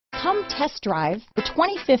Come test drive the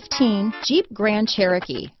 2015 Jeep Grand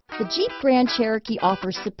Cherokee. The Jeep Grand Cherokee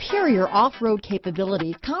offers superior off-road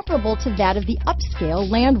capability comparable to that of the upscale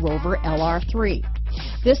Land Rover LR3.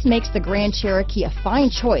 This makes the Grand Cherokee a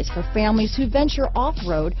fine choice for families who venture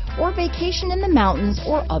off-road or vacation in the mountains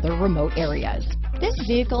or other remote areas. This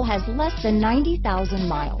vehicle has less than 90,000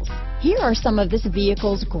 miles. Here are some of this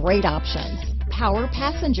vehicle's great options: power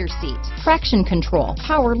passenger seat, traction control,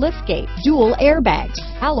 power liftgate, dual airbags,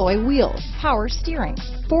 alloy wheels, power steering,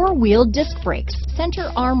 four-wheel disc brakes, center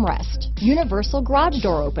armrest, universal garage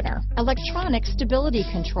door opener, electronic stability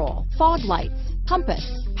control, fog lights, compass,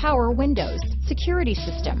 power windows, security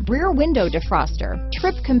system, rear window defroster,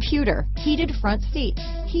 trip computer, heated front seats,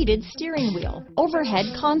 heated steering wheel, overhead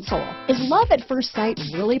console. Is love at first sight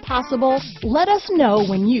really possible? Let us know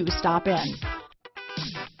when you stop in.